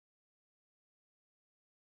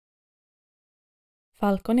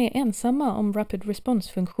Falcon är ensamma om Rapid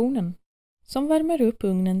Response-funktionen, som värmer upp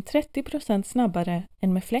ugnen 30% snabbare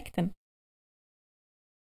än med fläkten.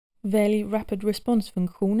 Välj Rapid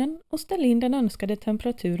Response-funktionen och ställ in den önskade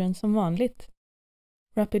temperaturen som vanligt.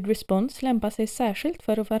 Rapid Response lämpar sig särskilt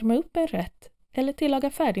för att värma upp en rätt eller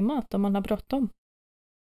tillaga färdigmat om man har bråttom.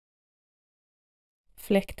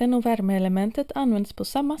 Fläkten och värmeelementet används på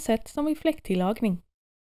samma sätt som vid fläkttillagning.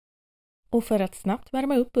 Och för att snabbt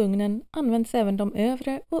värma upp ugnen används även de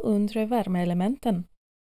övre och undre värmeelementen.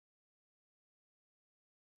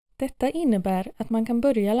 Detta innebär att man kan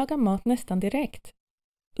börja laga mat nästan direkt.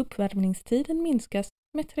 Uppvärmningstiden minskas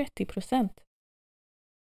med 30%.